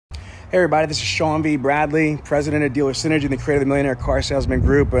Hey everybody, this is Sean V. Bradley, president of Dealer Synergy and the creator of the Millionaire Car Salesman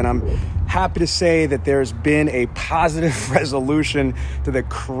Group, and I'm happy to say that there's been a positive resolution to the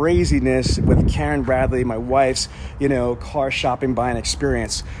craziness with Karen Bradley, my wife's, car shopping buying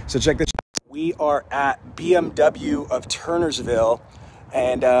experience. So check this out. We are at BMW of Turnersville,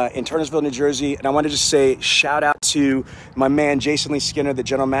 and in Turnersville, New Jersey. And I want to just say shout out to my man, Jason Lee Skinner, the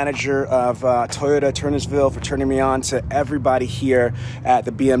general manager of Toyota Turnersville, for turning me on to everybody here at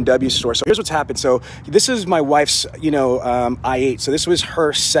the BMW store. So here's what's happened. So this is my wife's, i8. So this was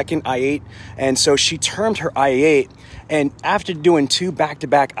her second i8. And so she termed her i8. And after doing two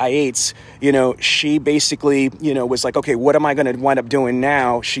back-to-back i8s, she basically, was like, okay, what am I going to wind up doing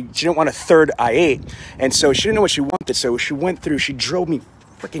now? She didn't want a third i8. And so she didn't know what she wanted. So she went through, she drove me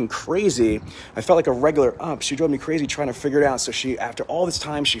freaking crazy. I felt like a regular ump. She drove me crazy trying to figure it out. So she, after all this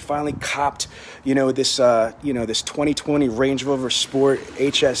time, she finally copped, this 2020 Range Rover Sport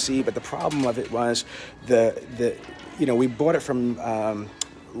HSE. But the problem of it was we bought it from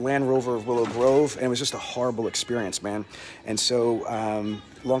Land Rover of Willow Grove, and it was just a horrible experience, man. And so,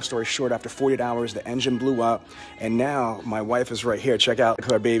 long story short, after 48 hours, the engine blew up, and now my wife is right here. Check out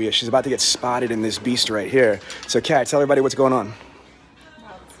her baby. She's about to get spotted in this beast right here. So, Kat, tell everybody what's going on.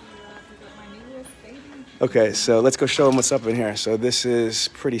 Okay, so let's go show them what's up in here. So this is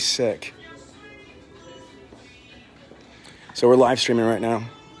pretty sick. So we're live streaming right now.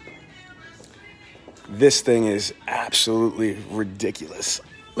 This thing is absolutely ridiculous.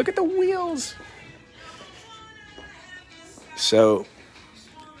 Look at the wheels. So,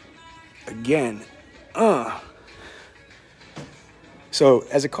 again, so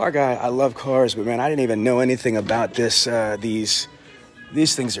as a car guy, I love cars, but man, I didn't even know anything about this.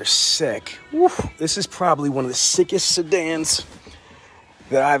 These things are sick. Woo. This is probably one of the sickest sedans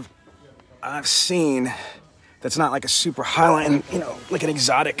that I've seen. That's not like a super highline, like an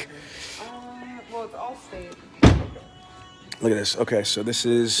exotic. Well, it's all state. Look at this. Okay, so this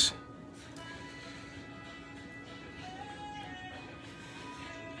is.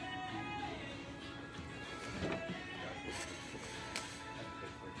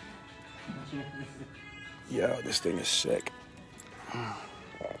 Yo, this thing is sick.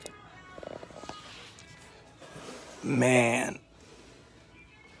 Man.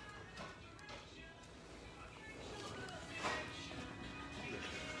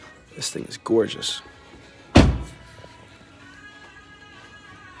 This thing is gorgeous.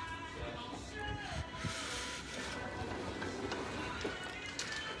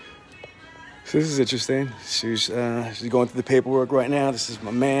 So this is interesting. She's going through the paperwork right now. This is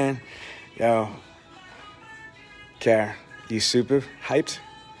my man. Yo, Kara, you super hyped?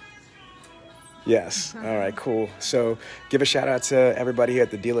 Yes. All right, cool. So give a shout out to everybody here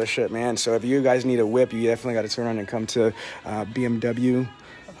at the dealership, man. So if you guys need a whip, you definitely got to turn around and come to BMW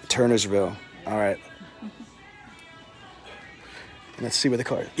Turnersville. All right. Let's see where the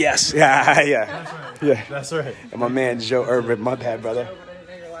car is. Yes. Yeah. That's right. Yeah. That's right. And my man, Joe Urban. My bad, brother.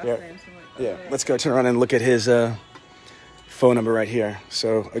 Yeah. Yeah. Let's go turn around and look at his phone number right here.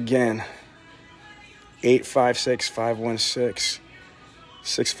 So again,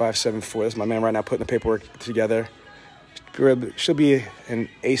 856-516-6574. That's my man right now putting the paperwork together. She'll be an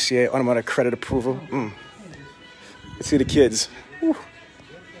ACA, automatic credit approval. Let's see the kids. Woo.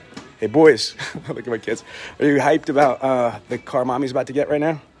 Hey, boys. Look at my kids. Are you hyped about the car mommy's about to get right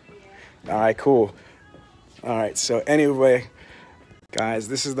now? All right, cool. All right, so anyway, guys,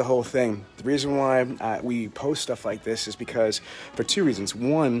 this is the whole thing. The reason why we post stuff like this is because for two reasons.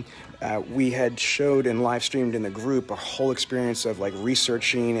 One, we had showed and live streamed in the group a whole experience of like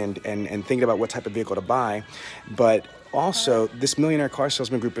researching and thinking about what type of vehicle to buy. But also, this Millionaire Car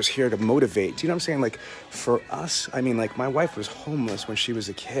Salesman Group is here to motivate. Do you know what I'm saying? Like, for us, I mean, like, my wife was homeless when she was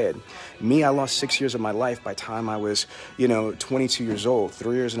a kid. Me, I lost 6 years of my life by the time I was, 22 years old.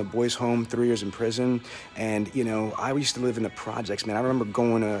 3 years in a boys' home, 3 years in prison. And, I used to live in the projects, man. I remember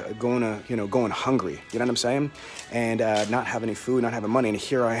going hungry. You know what I'm saying? And not having any food, not having money. And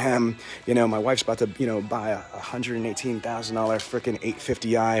here I am, my wife's about to, buy a $118,000 freaking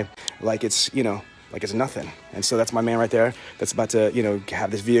 850i like it's, like it's nothing. And so that's my man right there that's about to,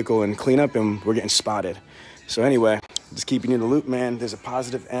 have this vehicle and clean up, and we're getting spotted. So anyway, just keeping you in the loop, man. There's a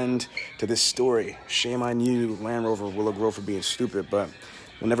positive end to this story. Shame on you, Land Rover Willow Grove, for being stupid, but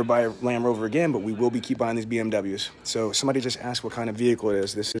we'll never buy a Land Rover again, but we will keep buying these BMWs. So somebody just asked what kind of vehicle it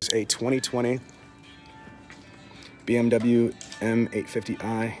is. This is a 2020 BMW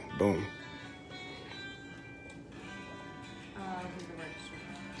M850i. Boom.